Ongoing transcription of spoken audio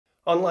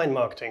Online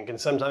marketing can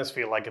sometimes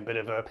feel like a bit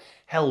of a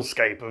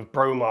hellscape of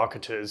bro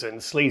marketers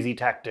and sleazy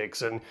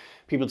tactics and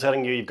people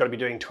telling you you've got to be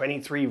doing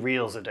 23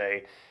 reels a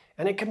day,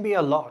 and it can be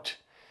a lot.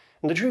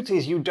 And the truth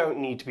is you don't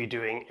need to be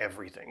doing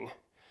everything.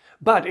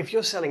 But if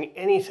you're selling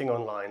anything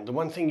online, the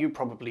one thing you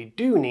probably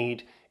do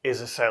need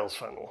is a sales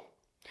funnel.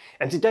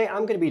 And today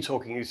I'm going to be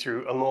talking you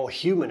through a more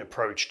human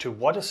approach to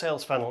what a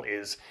sales funnel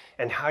is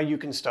and how you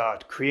can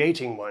start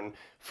creating one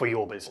for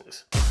your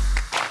business.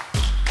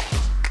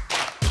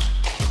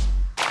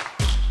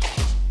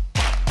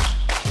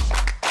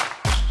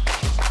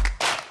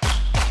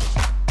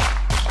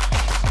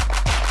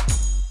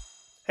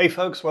 Hey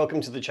folks,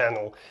 welcome to the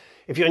channel.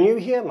 If you're new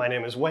here, my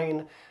name is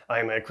Wayne.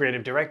 I'm a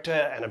creative director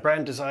and a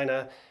brand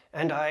designer,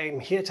 and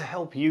I'm here to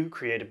help you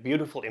create a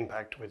beautiful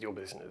impact with your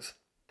business.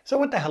 So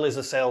what the hell is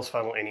a sales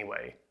funnel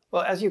anyway?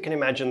 Well, as you can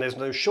imagine, there's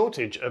no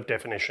shortage of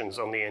definitions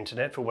on the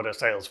internet for what a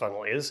sales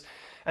funnel is,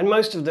 and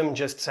most of them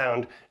just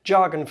sound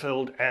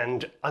jargon-filled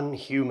and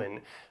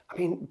unhuman. I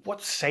mean,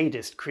 what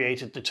sadist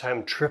created the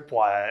term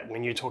tripwire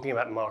when you're talking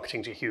about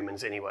marketing to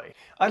humans anyway?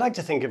 I like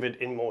to think of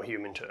it in more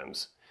human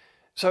terms.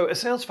 So a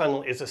sales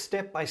funnel is a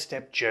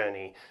step-by-step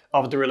journey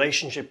of the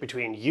relationship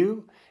between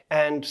you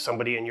and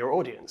somebody in your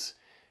audience.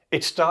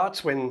 It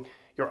starts when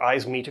your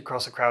eyes meet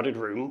across a crowded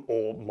room,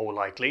 or more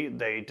likely,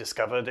 they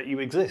discover that you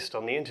exist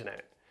on the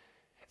internet.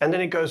 And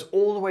then it goes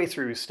all the way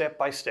through step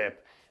by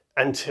step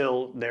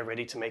until they're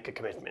ready to make a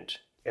commitment.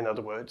 In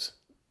other words,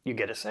 you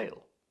get a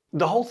sale.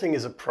 The whole thing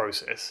is a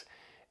process,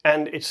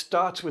 and it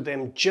starts with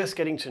them just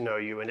getting to know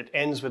you, and it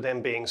ends with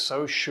them being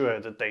so sure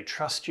that they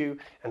trust you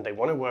and they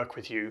want to work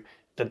with you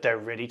that they're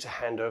ready to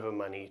hand over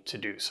money to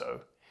do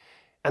so.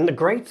 And the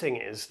great thing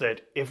is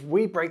that if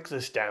we break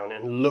this down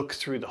and look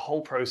through the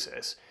whole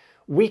process,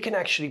 we can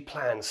actually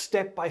plan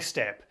step by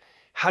step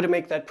how to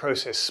make that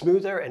process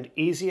smoother and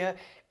easier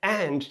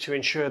and to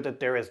ensure that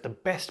there is the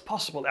best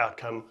possible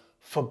outcome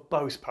for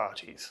both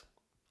parties.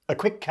 A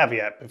quick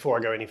caveat before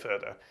I go any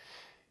further.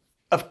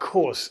 Of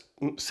course,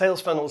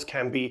 sales funnels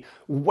can be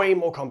way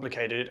more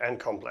complicated and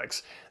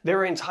complex. There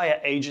are entire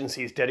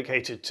agencies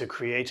dedicated to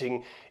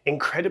creating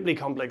incredibly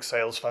complex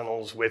sales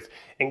funnels with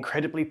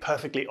incredibly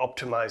perfectly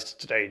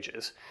optimized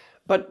stages.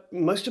 But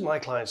most of my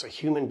clients are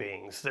human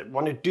beings that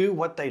want to do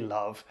what they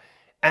love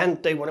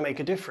and they want to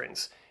make a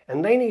difference.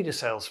 And they need a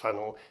sales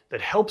funnel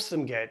that helps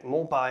them get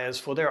more buyers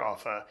for their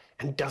offer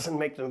and doesn't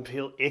make them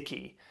feel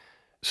icky.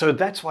 So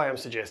that's why I'm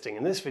suggesting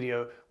in this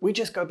video, we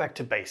just go back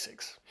to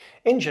basics.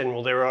 In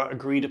general, there are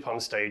agreed upon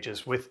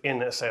stages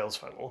within a sales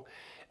funnel,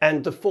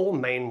 and the four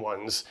main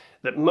ones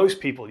that most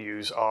people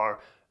use are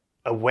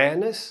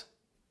awareness,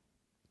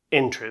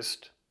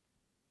 interest,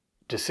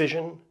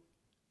 decision,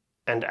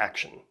 and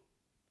action.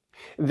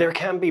 There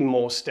can be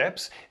more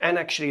steps, and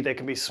actually there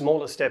can be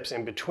smaller steps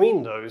in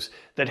between those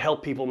that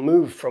help people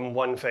move from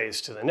one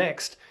phase to the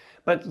next,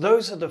 but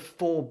those are the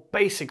four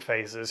basic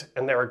phases,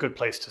 and they're a good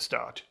place to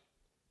start.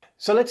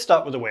 So let's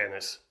start with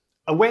awareness.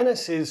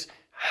 Awareness is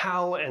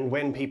how and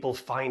when people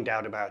find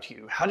out about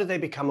you. How do they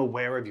become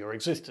aware of your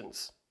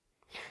existence?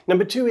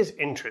 Number two is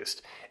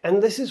interest,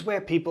 and this is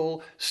where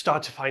people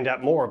start to find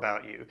out more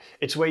about you.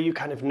 It's where you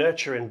kind of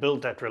nurture and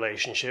build that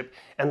relationship,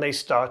 and they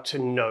start to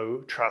know,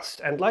 trust,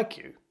 and like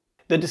you.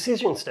 The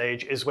decision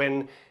stage is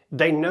when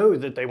they know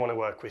that they want to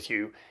work with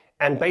you,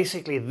 and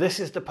basically this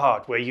is the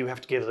part where you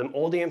have to give them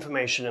all the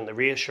information and the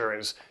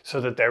reassurance so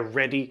that they're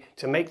ready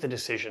to make the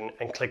decision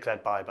and click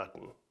that buy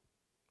button.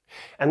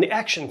 And the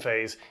action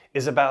phase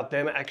is about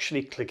them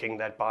actually clicking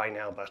that buy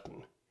now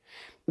button.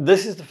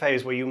 This is the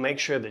phase where you make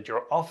sure that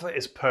your offer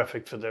is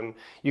perfect for them,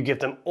 you give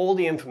them all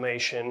the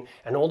information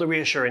and all the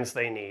reassurance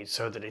they need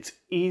so that it's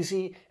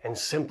easy and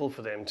simple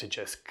for them to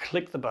just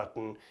click the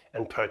button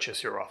and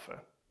purchase your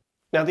offer.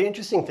 Now, the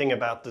interesting thing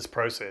about this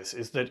process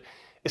is that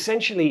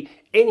essentially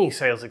any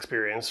sales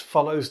experience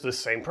follows this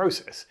same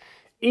process,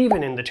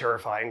 even in the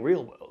terrifying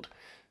real world.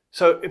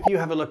 So if you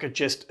have a look at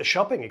just a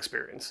shopping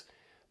experience,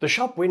 the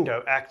shop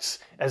window acts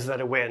as that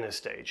awareness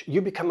stage.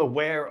 You become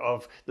aware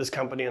of this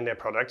company and their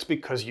products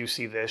because you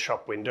see their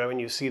shop window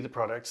and you see the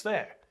products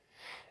there.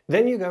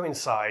 Then you go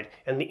inside,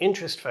 and the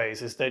interest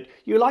phase is that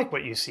you like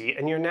what you see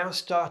and you're now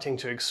starting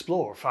to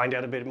explore, find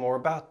out a bit more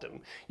about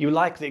them. You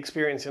like the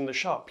experience in the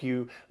shop,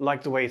 you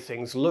like the way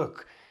things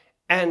look,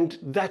 and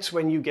that's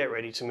when you get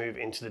ready to move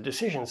into the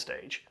decision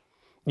stage.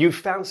 You've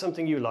found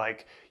something you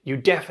like, you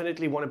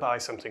definitely want to buy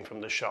something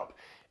from the shop.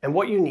 And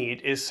what you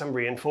need is some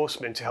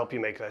reinforcement to help you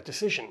make that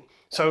decision.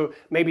 So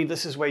maybe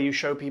this is where you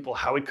show people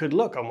how it could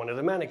look on one of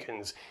the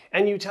mannequins,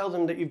 and you tell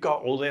them that you've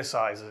got all their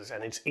sizes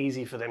and it's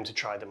easy for them to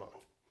try them on.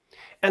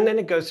 And then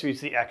it goes through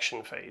to the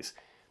action phase.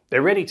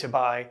 They're ready to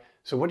buy,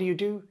 so what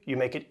do? You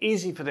make it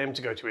easy for them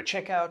to go to a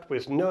checkout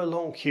with no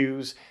long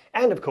queues,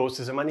 and of course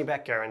there's a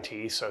money-back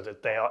guarantee so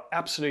that they are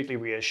absolutely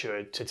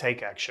reassured to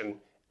take action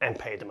and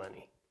pay the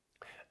money.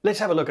 Let's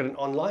have a look at an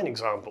online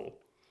example.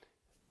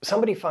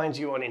 Somebody finds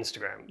you on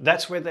Instagram.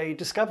 That's where they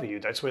discover you.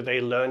 That's where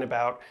they learn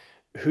about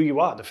who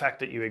you are, the fact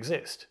that you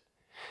exist.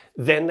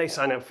 Then they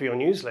sign up for your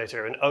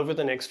newsletter, and over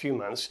the next few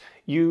months,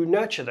 you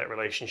nurture that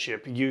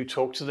relationship. You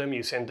talk to them,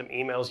 you send them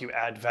emails, you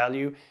add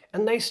value,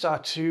 and they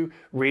start to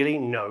really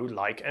know,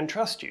 like, and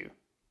trust you.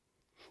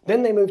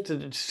 Then they move to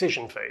the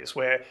decision phase,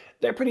 where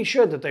they're pretty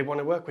sure that they want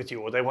to work with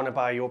you or they want to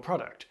buy your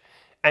product.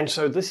 And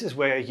so this is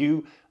where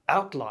you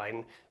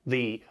outline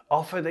the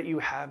offer that you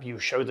have, you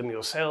show them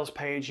your sales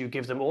page, you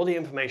give them all the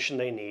information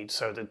they need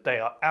so that they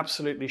are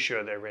absolutely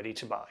sure they're ready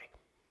to buy.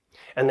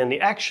 And then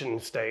the action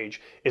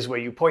stage is where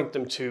you point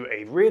them to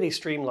a really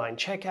streamlined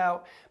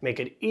checkout,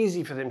 make it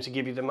easy for them to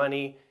give you the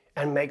money,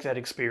 and make that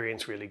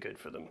experience really good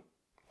for them.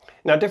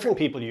 Now, different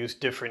people use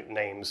different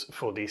names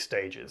for these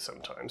stages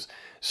sometimes,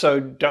 so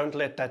don't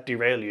let that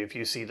derail you if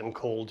you see them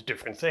called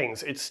different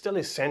things. It's still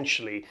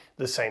essentially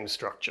the same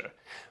structure.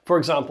 For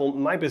example,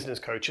 my business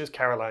coaches,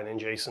 Caroline and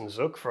Jason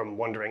Zook from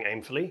Wandering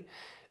Aimfully,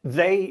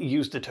 they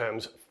use the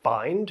terms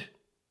find,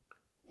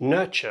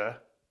 nurture,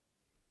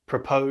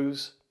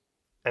 propose,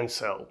 and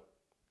sell,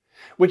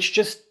 which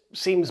just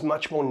seems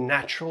much more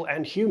natural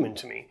and human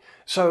to me.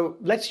 So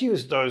let's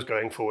use those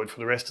going forward for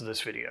the rest of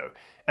this video,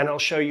 and I'll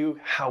show you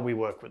how we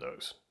work with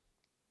those.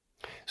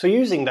 So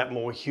using that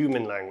more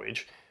human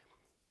language,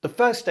 the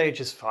first stage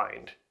is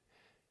find.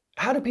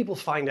 How do people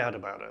find out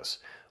about us?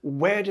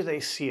 Where do they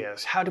see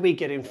us? How do we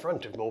get in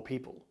front of more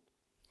people?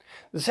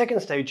 The second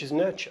stage is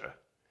nurture.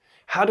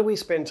 How do we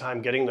spend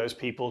time getting those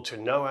people to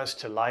know us,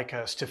 to like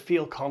us, to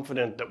feel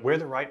confident that we're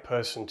the right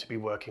person to be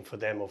working for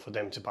them or for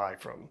them to buy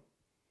from?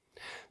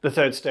 The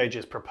third stage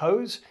is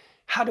propose.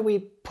 How do we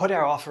put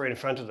our offer in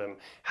front of them?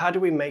 How do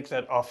we make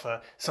that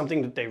offer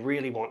something that they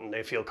really want and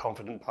they feel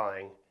confident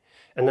buying?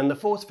 And then the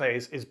fourth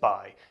phase is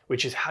buy,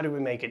 which is how do we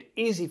make it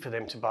easy for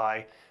them to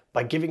buy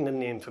by giving them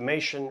the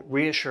information,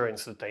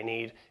 reassurance that they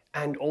need,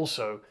 and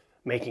also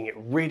making it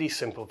really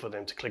simple for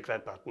them to click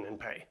that button and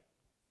pay.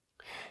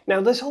 Now,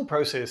 this whole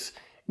process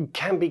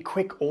can be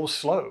quick or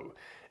slow,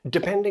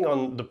 depending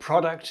on the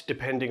product,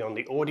 depending on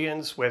the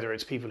audience, whether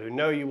it's people who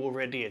know you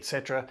already,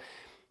 etc.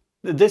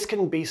 This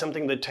can be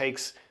something that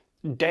takes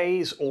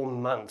days or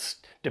months,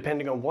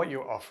 depending on what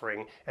you're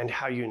offering and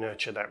how you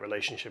nurture that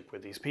relationship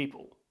with these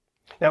people.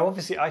 Now,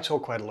 obviously, I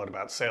talk quite a lot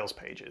about sales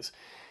pages.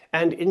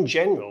 And in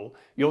general,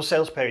 your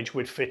sales page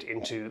would fit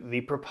into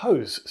the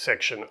propose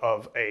section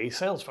of a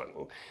sales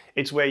funnel.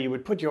 It's where you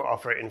would put your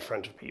offer in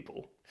front of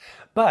people.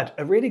 But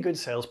a really good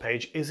sales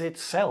page is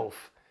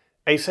itself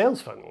a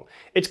sales funnel.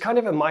 It's kind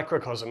of a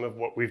microcosm of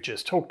what we've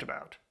just talked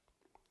about.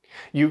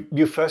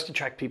 You first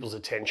attract people's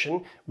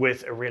attention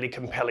with a really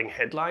compelling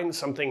headline,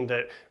 something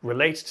that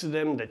relates to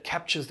them, that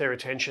captures their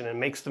attention and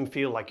makes them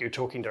feel like you're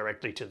talking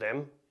directly to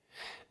them.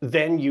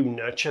 Then you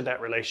nurture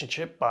that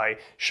relationship by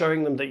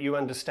showing them that you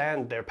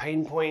understand their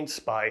pain points,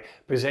 by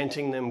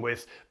presenting them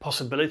with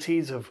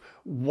possibilities of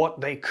what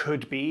they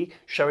could be,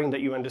 showing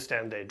that you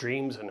understand their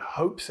dreams and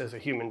hopes as a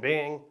human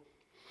being.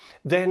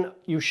 Then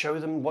you show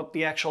them what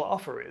the actual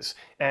offer is,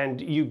 and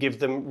you give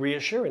them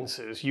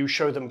reassurances. You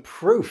show them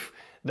proof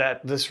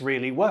that this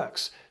really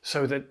works,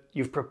 so that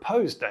you've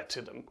proposed that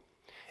to them.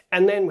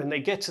 And then when they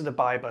get to the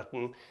buy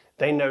button,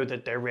 they know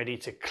that they're ready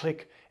to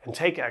click and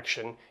take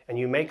action, and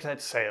you make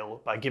that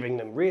sale by giving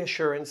them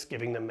reassurance,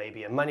 giving them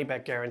maybe a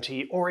money-back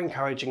guarantee, or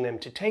encouraging them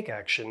to take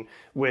action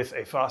with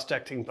a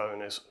fast-acting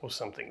bonus or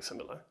something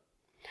similar.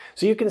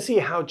 So you can see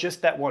how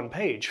just that one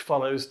page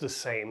follows the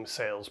same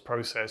sales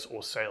process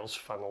or sales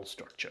funnel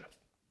structure.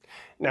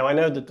 Now, I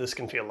know that this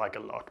can feel like a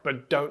lot,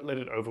 but don't let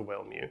it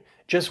overwhelm you.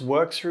 Just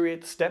work through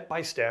it step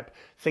by step,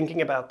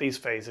 thinking about these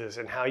phases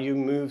and how you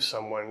move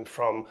someone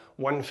from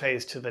one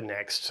phase to the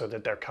next so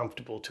that they're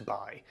comfortable to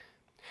buy.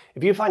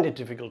 If you find it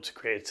difficult to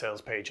create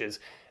sales pages,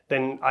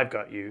 then I've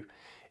got you.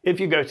 If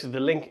you go to the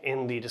link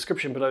in the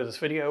description below this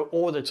video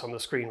or that's on the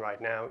screen right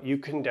now, you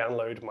can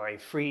download my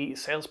free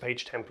sales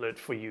page template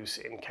for use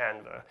in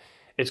Canva.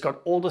 It's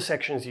got all the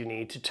sections you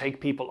need to take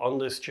people on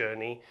this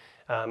journey,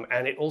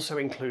 and it also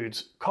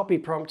includes copy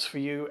prompts for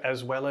you,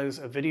 as well as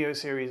a video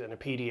series and a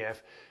PDF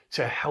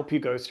to help you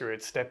go through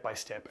it step by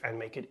step and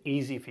make it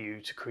easy for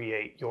you to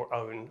create your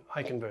own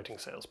high-converting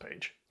sales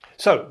page.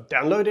 So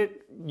download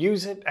it,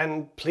 use it,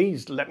 and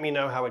please let me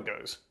know how it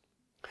goes.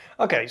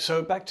 Okay,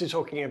 so back to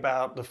talking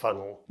about the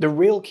funnel. The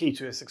real key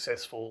to a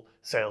successful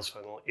sales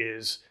funnel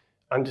is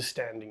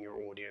understanding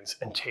your audience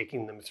and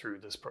taking them through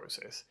this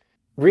process.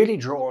 Really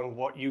draw on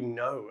what you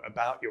know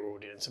about your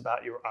audience,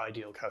 about your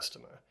ideal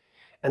customer,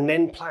 and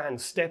then plan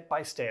step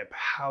by step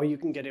how you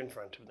can get in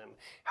front of them,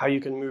 how you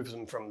can move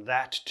them from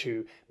that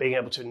to being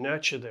able to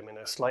nurture them in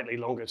a slightly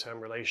longer term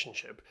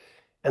relationship.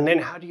 And then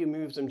how do you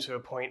move them to a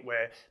point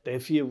where they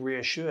feel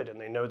reassured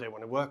and they know they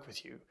want to work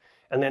with you?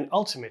 And then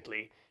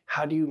ultimately,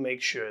 how do you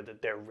make sure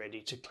that they're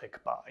ready to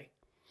click buy?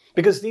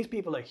 Because these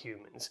people are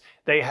humans.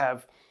 They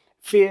have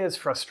fears,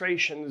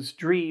 frustrations,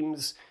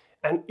 dreams,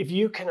 and if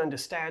you can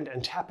understand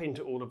and tap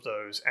into all of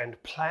those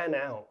and plan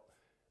out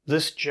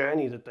this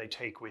journey that they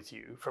take with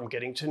you from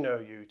getting to know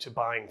you to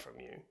buying from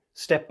you,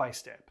 step by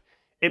step,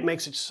 it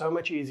makes it so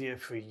much easier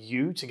for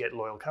you to get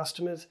loyal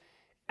customers,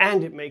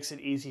 and it makes it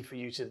easy for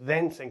you to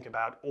then think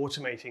about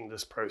automating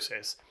this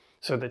process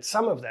so that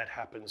some of that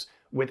happens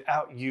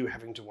without you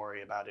having to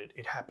worry about it.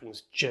 It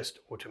happens just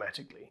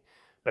automatically.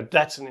 But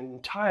that's an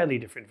entirely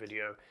different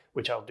video,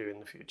 which I'll do in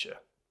the future.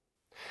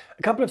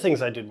 A couple of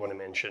things I did want to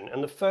mention,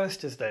 and the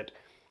first is that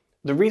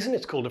the reason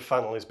it's called a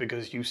funnel is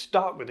because you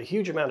start with a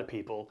huge amount of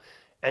people,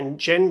 and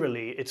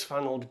generally it's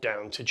funneled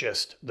down to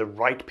just the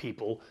right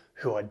people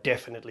who are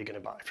definitely going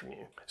to buy from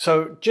you.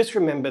 So just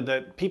remember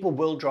that people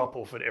will drop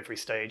off at every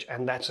stage,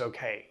 and that's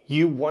okay.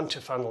 You want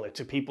to funnel it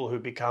to people who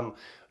become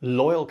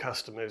loyal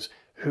customers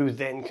who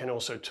then can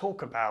also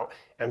talk about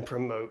and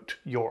promote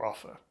your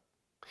offer.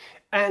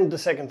 And the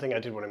second thing I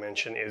did want to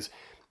mention is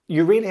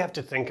you really have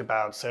to think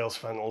about sales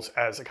funnels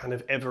as a kind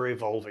of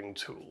ever-evolving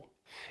tool.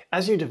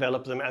 As you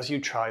develop them, as you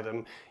try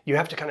them, you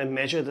have to kind of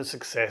measure the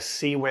success,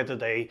 see whether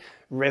they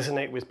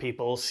resonate with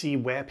people, see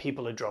where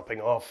people are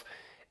dropping off,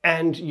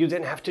 and you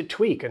then have to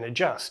tweak and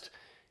adjust.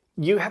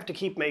 You have to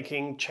keep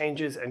making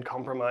changes and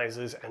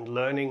compromises and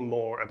learning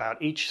more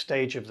about each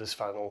stage of this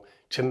funnel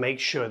to make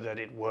sure that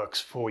it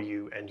works for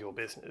you and your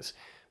business.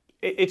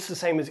 It's the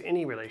same as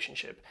any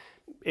relationship.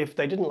 If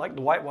they didn't like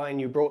the white wine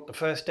you brought the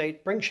first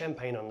date, bring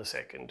champagne on the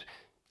second.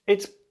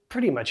 It's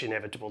pretty much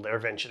inevitable they're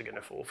eventually going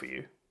to fall for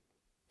you.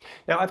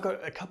 Now, I've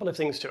got a couple of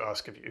things to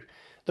ask of you.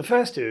 The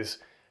first is,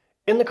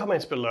 in the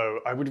comments below,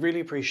 I would really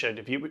appreciate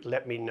if you would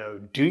let me know,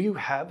 do you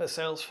have a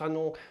sales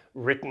funnel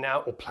written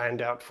out or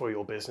planned out for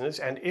your business?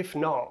 And if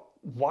not,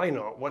 why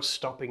not? What's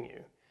stopping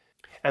you?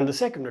 And the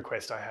second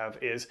request I have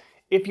is,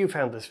 if you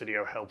found this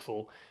video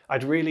helpful,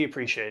 I'd really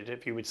appreciate it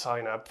if you would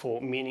sign up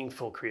for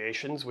Meaningful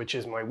Creations, which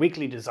is my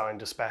weekly design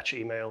dispatch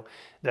email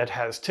that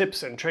has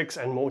tips and tricks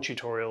and more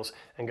tutorials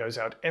and goes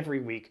out every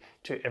week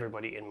to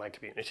everybody in my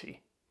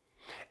community.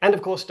 And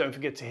of course, don't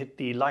forget to hit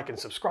the like and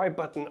subscribe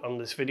button on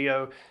this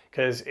video,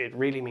 because it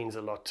really means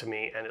a lot to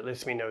me and it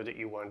lets me know that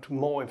you want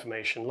more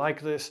information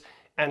like this.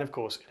 And of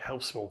course, it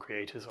helps small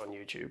creators on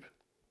YouTube.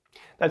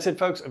 That's it,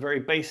 folks. A very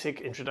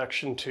basic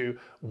introduction to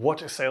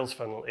what a sales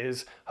funnel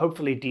is,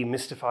 hopefully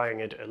demystifying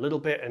it a little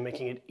bit and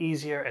making it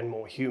easier and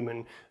more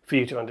human for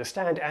you to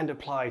understand and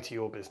apply to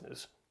your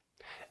business.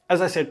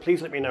 As I said,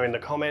 please let me know in the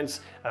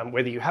comments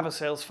whether you have a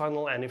sales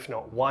funnel, and if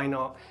not, why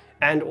not?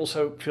 And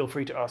also feel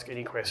free to ask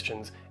any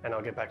questions and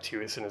I'll get back to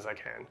you as soon as I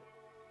can.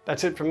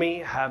 That's it from me.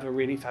 Have a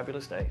really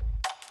fabulous day.